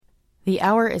The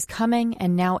hour is coming,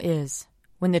 and now is,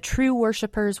 when the true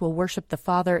worshippers will worship the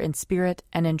Father in spirit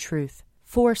and in truth.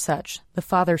 For such the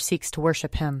Father seeks to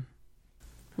worship him.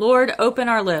 Lord, open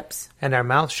our lips, and our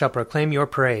mouth shall proclaim your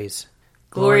praise.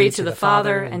 Glory to the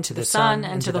Father, and to the Son,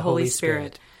 and to the Holy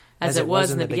Spirit, as it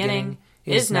was in the beginning,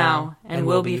 is now, and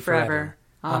will be forever.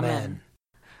 Amen.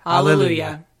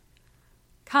 Alleluia.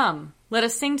 Come, let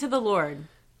us sing to the Lord.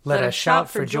 Let us shout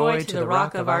for joy to the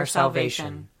rock of our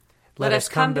salvation. Let us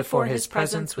come before his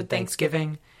presence with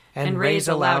thanksgiving, and raise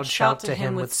a loud shout to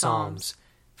him with psalms.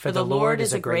 For the Lord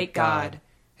is a great God,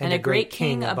 and a great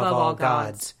King above all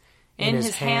gods. In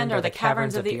his hand are the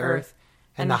caverns of the earth,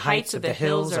 and the heights of the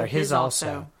hills are his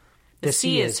also. The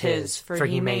sea is his, for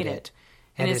he made it,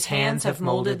 and his hands have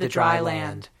molded the dry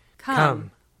land.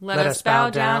 Come, let us bow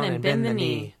down and bend the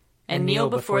knee, and kneel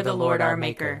before the Lord our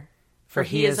Maker. For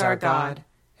he is our God,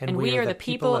 and we are the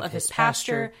people of his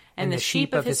pasture and the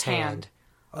sheep of his hand.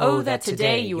 Oh, that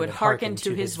today you would hearken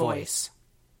to his voice.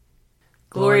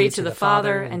 Glory to the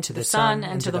Father, and to the Son,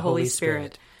 and to the Holy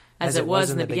Spirit, as it was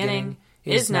in the beginning,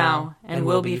 is now, and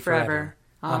will be forever.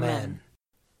 Amen.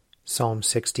 Psalm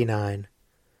 69.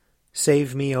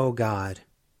 Save me, O God,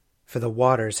 for the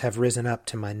waters have risen up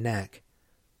to my neck.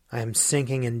 I am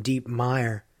sinking in deep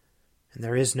mire, and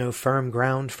there is no firm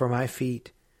ground for my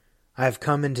feet. I have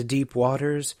come into deep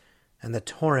waters, and the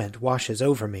torrent washes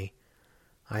over me.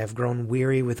 I have grown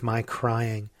weary with my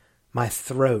crying. My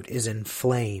throat is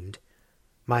inflamed.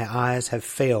 My eyes have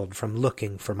failed from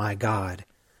looking for my God.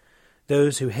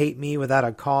 Those who hate me without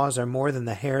a cause are more than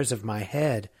the hairs of my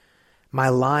head. My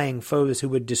lying foes who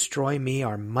would destroy me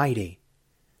are mighty.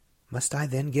 Must I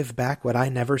then give back what I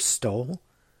never stole?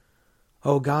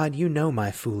 O God, you know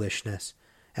my foolishness,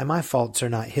 and my faults are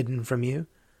not hidden from you.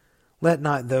 Let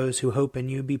not those who hope in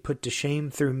you be put to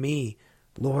shame through me,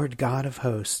 Lord God of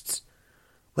hosts.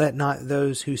 Let not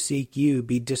those who seek you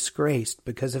be disgraced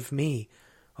because of me,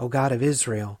 O God of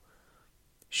Israel.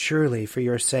 Surely for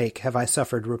your sake have I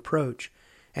suffered reproach,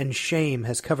 and shame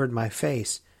has covered my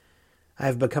face. I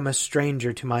have become a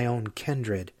stranger to my own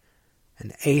kindred,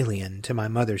 an alien to my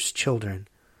mother's children.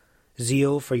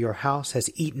 Zeal for your house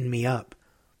has eaten me up.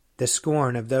 The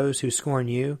scorn of those who scorn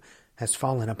you has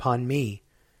fallen upon me.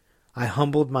 I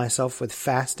humbled myself with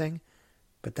fasting,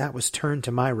 but that was turned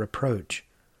to my reproach.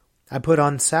 I put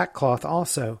on sackcloth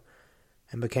also,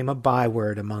 and became a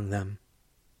byword among them.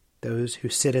 Those who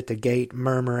sit at the gate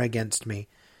murmur against me,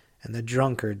 and the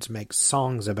drunkards make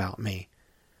songs about me.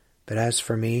 But as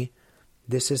for me,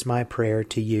 this is my prayer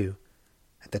to you,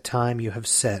 at the time you have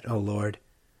set, O Lord.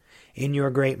 In your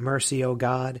great mercy, O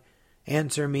God,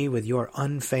 answer me with your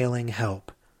unfailing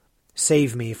help.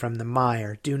 Save me from the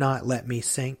mire, do not let me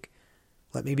sink.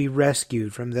 Let me be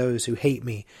rescued from those who hate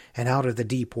me, and out of the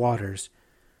deep waters.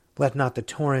 Let not the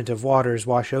torrent of waters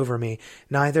wash over me,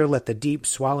 neither let the deep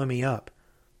swallow me up.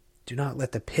 Do not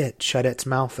let the pit shut its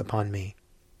mouth upon me.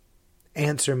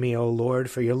 Answer me, O Lord,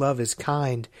 for your love is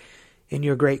kind. In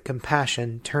your great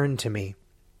compassion, turn to me.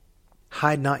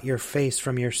 Hide not your face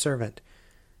from your servant.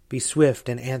 Be swift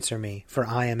and answer me, for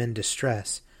I am in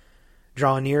distress.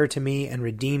 Draw near to me and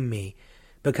redeem me.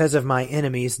 Because of my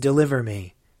enemies, deliver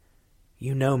me.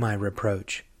 You know my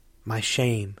reproach, my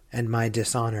shame, and my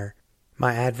dishonor.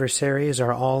 My adversaries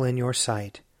are all in your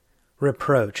sight.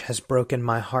 Reproach has broken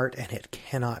my heart, and it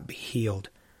cannot be healed.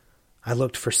 I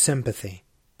looked for sympathy,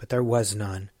 but there was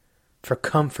none. For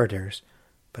comforters,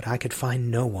 but I could find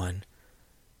no one.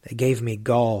 They gave me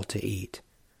gall to eat,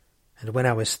 and when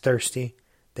I was thirsty,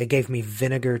 they gave me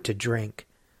vinegar to drink.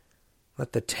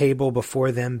 Let the table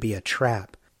before them be a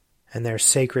trap, and their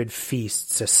sacred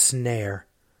feasts a snare.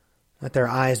 Let their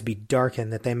eyes be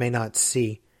darkened that they may not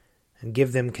see, and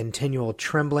give them continual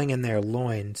trembling in their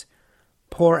loins.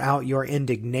 Pour out your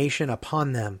indignation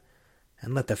upon them,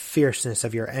 and let the fierceness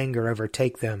of your anger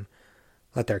overtake them.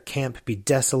 Let their camp be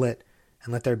desolate,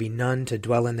 and let there be none to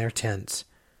dwell in their tents.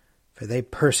 For they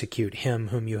persecute him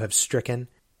whom you have stricken,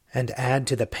 and add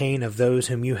to the pain of those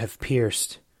whom you have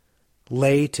pierced.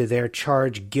 Lay to their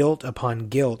charge guilt upon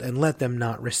guilt, and let them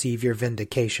not receive your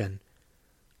vindication.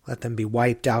 Let them be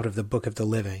wiped out of the book of the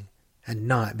living, and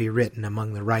not be written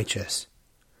among the righteous.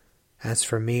 As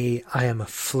for me, I am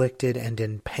afflicted and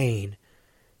in pain.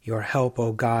 Your help,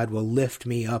 O God, will lift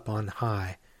me up on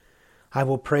high. I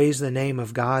will praise the name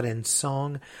of God in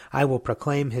song. I will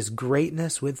proclaim his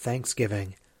greatness with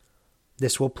thanksgiving.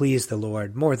 This will please the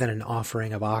Lord more than an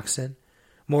offering of oxen,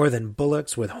 more than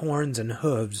bullocks with horns and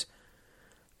hooves.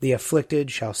 The afflicted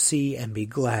shall see and be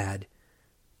glad.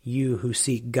 You who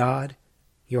seek God,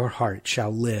 your heart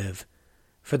shall live.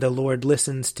 For the Lord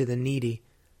listens to the needy,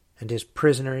 and his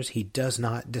prisoners he does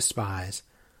not despise.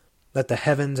 Let the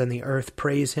heavens and the earth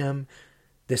praise him,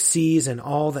 the seas and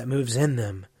all that moves in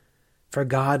them. For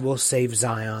God will save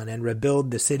Zion and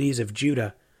rebuild the cities of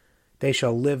Judah. They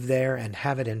shall live there and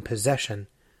have it in possession.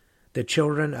 The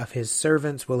children of his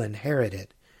servants will inherit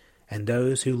it, and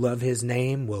those who love his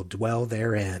name will dwell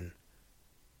therein.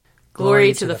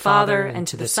 Glory to the Father, and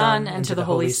to the Son, and to the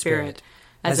Holy Spirit,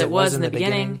 as it was in the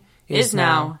beginning, is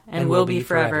now, and will be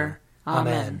forever.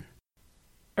 Amen.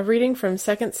 A reading from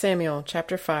 2 Samuel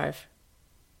chapter 5.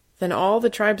 Then all the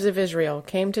tribes of Israel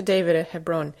came to David at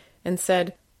Hebron and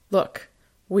said, Look,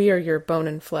 we are your bone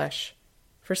and flesh.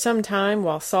 For some time,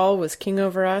 while Saul was king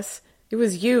over us, it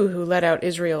was you who led out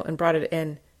Israel and brought it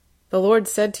in. The Lord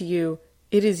said to you,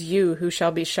 It is you who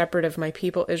shall be shepherd of my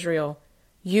people Israel,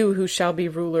 you who shall be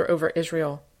ruler over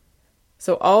Israel.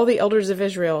 So all the elders of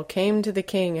Israel came to the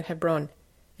king at Hebron,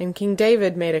 and King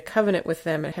David made a covenant with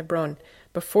them at Hebron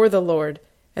before the Lord,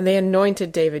 and they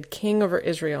anointed David king over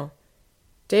Israel.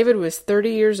 David was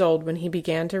 30 years old when he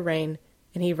began to reign,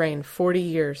 and he reigned 40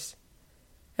 years.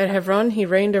 At Hebron he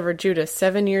reigned over Judah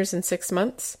 7 years and 6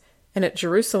 months, and at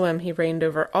Jerusalem he reigned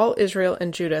over all Israel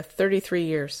and Judah 33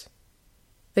 years.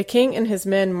 The king and his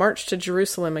men marched to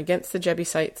Jerusalem against the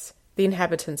Jebusites, the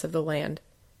inhabitants of the land,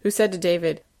 who said to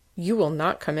David, You will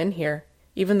not come in here.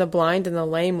 Even the blind and the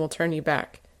lame will turn you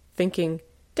back, thinking,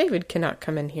 David cannot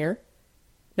come in here.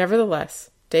 Nevertheless,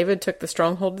 David took the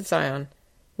stronghold of Zion,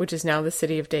 which is now the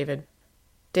city of David.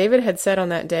 David had said on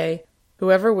that day,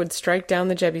 Whoever would strike down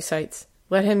the Jebusites,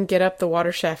 let him get up the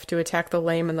water shaft to attack the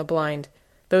lame and the blind,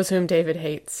 those whom David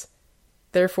hates.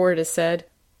 Therefore it is said,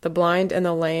 The blind and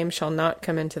the lame shall not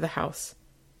come into the house.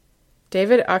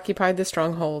 David occupied the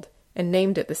stronghold and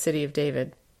named it the city of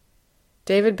David.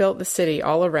 David built the city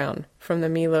all around, from the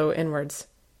Millo inwards.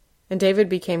 And David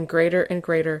became greater and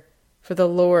greater, for the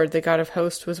Lord, the God of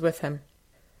hosts, was with him.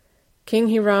 King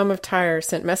Hiram of Tyre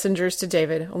sent messengers to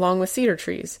David, along with cedar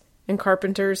trees, and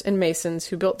carpenters and masons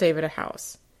who built David a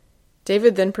house.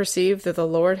 David then perceived that the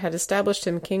Lord had established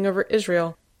him king over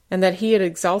Israel, and that he had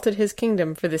exalted his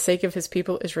kingdom for the sake of his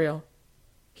people Israel.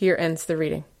 Here ends the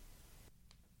reading.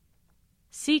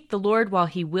 Seek the Lord while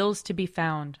he wills to be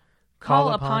found.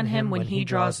 Call upon him when he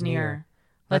draws near.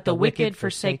 Let the wicked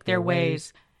forsake their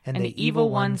ways, and the evil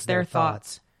ones their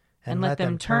thoughts. And let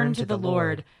them turn to the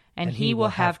Lord, and he will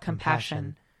have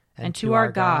compassion. And to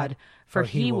our God, for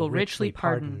he will richly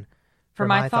pardon. For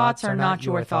my thoughts are not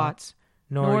your thoughts,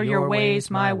 nor your ways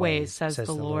my ways, says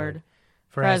the Lord.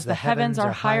 For as the heavens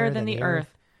are higher than the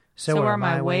earth, so are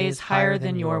my ways higher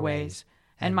than your ways,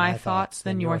 and my thoughts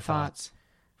than your thoughts.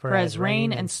 For as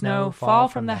rain and snow fall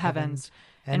from the heavens,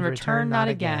 and return not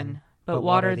again, but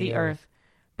water the earth,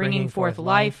 bringing forth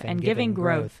life and giving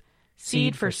growth,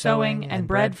 seed for sowing and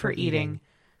bread for eating,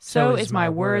 so is my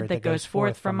word that goes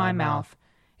forth from my mouth.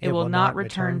 It will not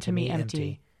return to me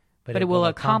empty, but it will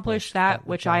accomplish that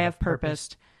which I have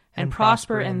purposed, and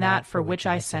prosper in that for which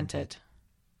I sent it.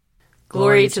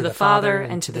 Glory to the Father,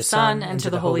 and to the Son, and to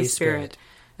the Holy Spirit,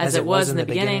 as it was in the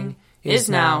beginning, is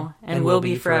now, and will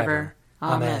be forever.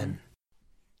 Amen.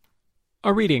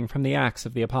 A reading from the Acts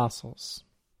of the Apostles.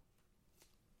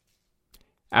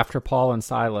 After Paul and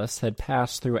Silas had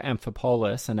passed through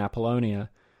Amphipolis and Apollonia,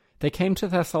 they came to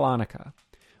Thessalonica,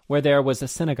 where there was a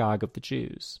synagogue of the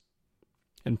Jews.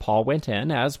 And Paul went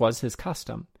in, as was his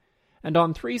custom, and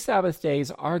on 3 Sabbath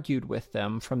days argued with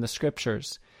them from the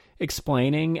Scriptures,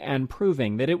 explaining and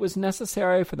proving that it was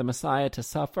necessary for the Messiah to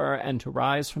suffer and to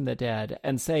rise from the dead,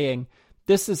 and saying,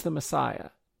 This is the Messiah,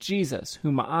 Jesus,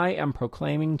 whom I am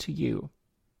proclaiming to you.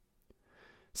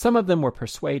 Some of them were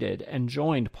persuaded and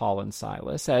joined Paul and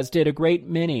Silas, as did a great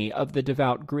many of the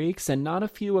devout Greeks and not a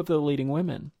few of the leading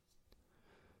women.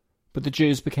 But the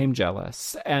Jews became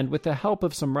jealous, and with the help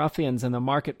of some ruffians in the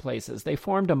marketplaces, they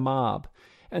formed a mob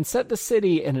and set the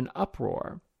city in an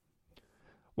uproar.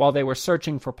 While they were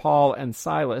searching for Paul and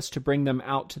Silas to bring them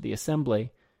out to the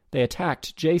assembly, they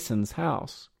attacked Jason's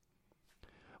house.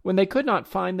 When they could not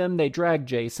find them, they dragged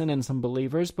Jason and some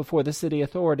believers before the city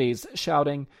authorities,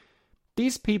 shouting,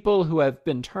 These people who have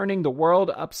been turning the world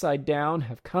upside down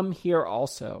have come here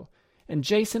also, and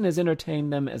Jason has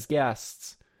entertained them as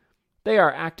guests. They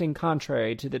are acting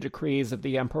contrary to the decrees of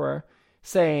the emperor,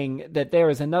 saying that there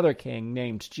is another king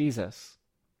named Jesus.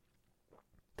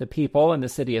 The people and the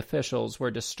city officials were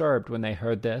disturbed when they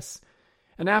heard this,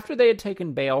 and after they had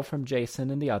taken bail from Jason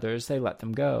and the others, they let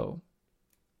them go.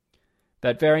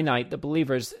 That very night the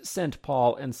believers sent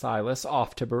Paul and Silas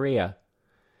off to Berea,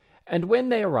 and when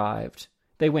they arrived,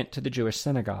 they went to the Jewish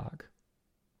synagogue.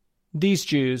 These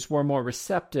Jews were more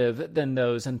receptive than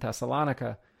those in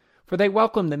Thessalonica, for they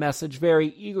welcomed the message very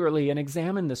eagerly and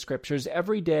examined the Scriptures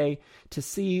every day to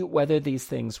see whether these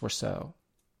things were so.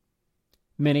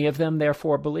 Many of them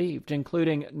therefore believed,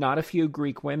 including not a few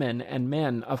Greek women and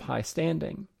men of high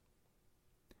standing.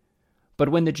 But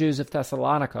when the Jews of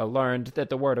Thessalonica learned that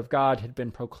the word of God had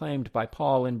been proclaimed by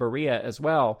Paul in Berea as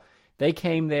well, they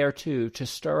came there too to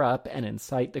stir up and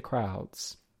incite the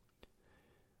crowds.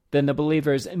 Then the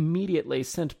believers immediately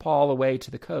sent Paul away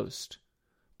to the coast,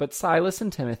 but Silas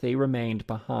and Timothy remained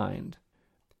behind.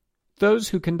 Those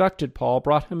who conducted Paul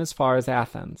brought him as far as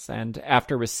Athens, and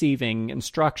after receiving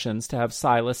instructions to have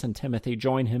Silas and Timothy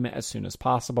join him as soon as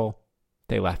possible,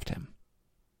 they left him.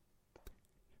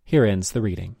 Here ends the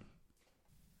reading.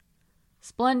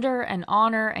 Splendor and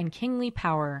honor and kingly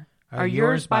power are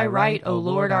yours by right, O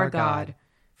Lord our God,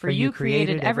 for you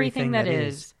created everything that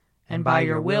is, and by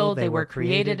your will they were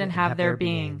created and have their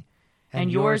being.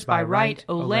 And yours by right,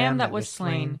 O Lamb that was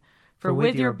slain, for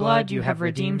with your blood you have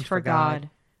redeemed for God,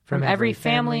 from every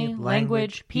family,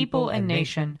 language, people, and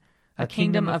nation, a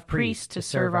kingdom of priests to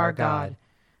serve our God.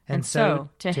 And so,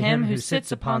 to him who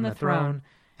sits upon the throne,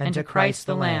 and to Christ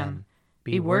the Lamb,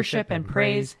 be worship and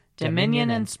praise, dominion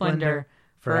and splendor,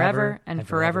 forever and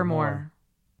forevermore.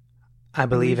 I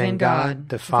believe in God,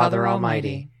 the Father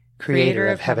Almighty, creator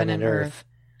of heaven and earth.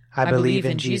 I believe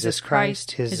in Jesus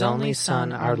Christ, his only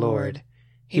Son, our Lord.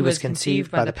 He was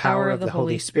conceived by the power of the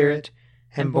Holy Spirit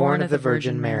and born of the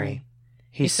Virgin Mary.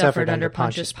 He suffered under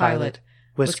Pontius Pilate,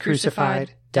 was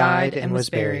crucified, died, and was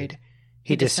buried.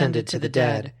 He descended to the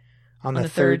dead. On the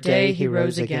third day he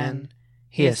rose again.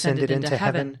 He ascended into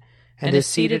heaven and is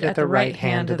seated at the right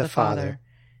hand of the Father.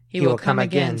 He will come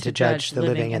again to judge the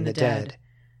living and the dead.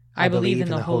 I believe in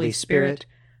the Holy Spirit,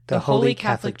 the Holy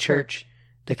Catholic Church,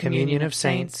 the communion of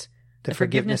saints, the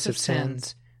forgiveness of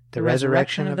sins, the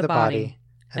resurrection of the body,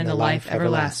 and the life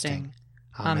everlasting.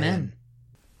 Amen.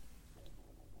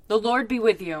 The Lord be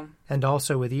with you. And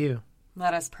also with you.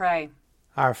 Let us pray.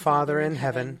 Our Father in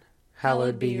heaven,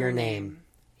 hallowed be your name.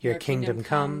 Your kingdom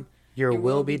come, your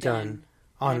will be done,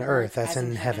 on earth as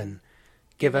in heaven.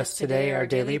 Give us today our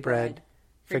daily bread.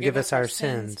 Forgive us our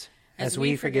sins, as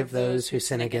we forgive those who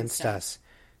sin against us.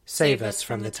 Save us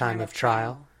from the time of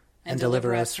trial, and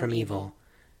deliver us from evil.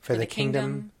 For the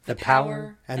kingdom, the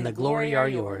power, and the glory are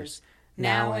yours,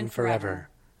 now and forever.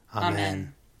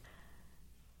 Amen.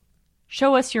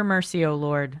 Show us your mercy, O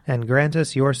Lord. And grant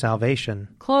us your salvation.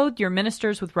 Clothe your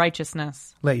ministers with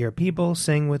righteousness. Let your people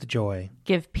sing with joy.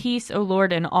 Give peace, O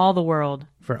Lord, in all the world.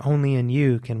 For only in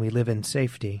you can we live in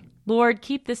safety. Lord,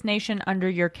 keep this nation under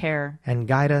your care. And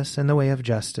guide us in the way of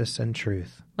justice and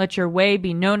truth. Let your way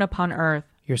be known upon earth.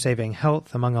 Your saving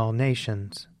health among all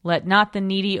nations. Let not the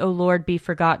needy, O Lord, be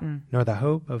forgotten. Nor the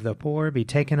hope of the poor be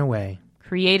taken away.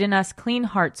 Create in us clean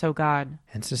hearts, O God.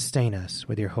 And sustain us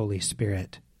with your Holy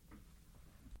Spirit.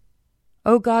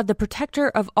 O God, the protector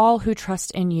of all who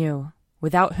trust in you,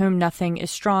 without whom nothing is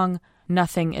strong,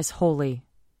 nothing is holy.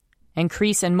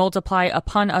 Increase and multiply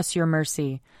upon us your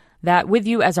mercy, that with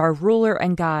you as our ruler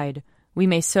and guide, we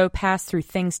may so pass through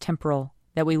things temporal,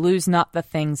 that we lose not the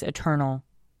things eternal.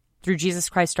 Through Jesus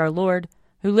Christ our Lord,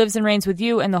 who lives and reigns with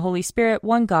you and the Holy Spirit,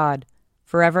 one God,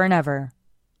 forever and ever.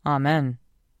 Amen.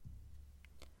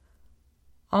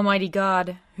 Almighty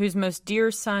God, whose most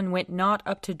dear Son went not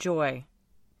up to joy,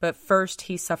 but first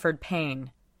he suffered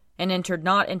pain, and entered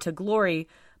not into glory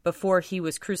before he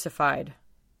was crucified,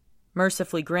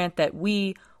 mercifully grant that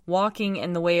we, walking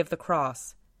in the way of the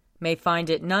cross, may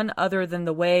find it none other than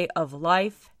the way of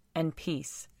life and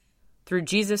peace. Through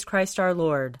Jesus Christ our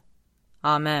Lord.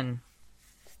 Amen.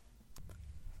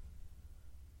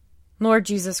 Lord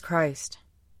Jesus Christ,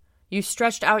 you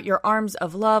stretched out your arms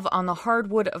of love on the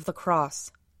hard wood of the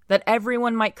cross, that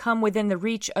everyone might come within the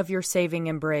reach of your saving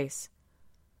embrace.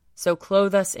 So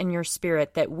clothe us in your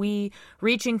Spirit, that we,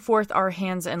 reaching forth our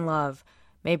hands in love,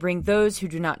 may bring those who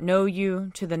do not know you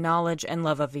to the knowledge and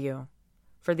love of you.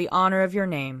 For the honor of your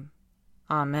name.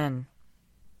 Amen.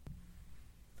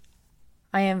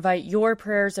 I invite your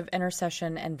prayers of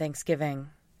intercession and thanksgiving.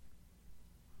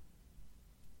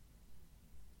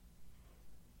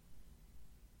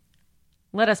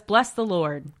 Let us bless the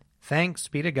Lord. Thanks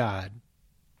be to God.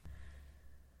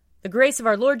 The grace of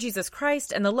our Lord Jesus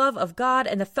Christ and the love of God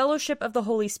and the fellowship of the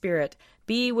Holy Spirit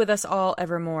be with us all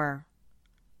evermore.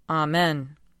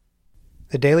 Amen.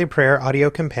 The Daily Prayer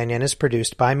audio companion is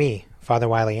produced by me, Father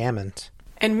Wiley Ammons.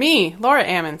 And me, Laura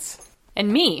Ammons.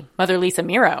 And me, Mother Lisa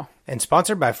Miro. And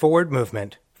sponsored by Forward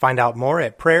Movement. Find out more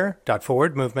at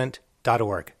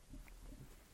prayer.forwardmovement.org.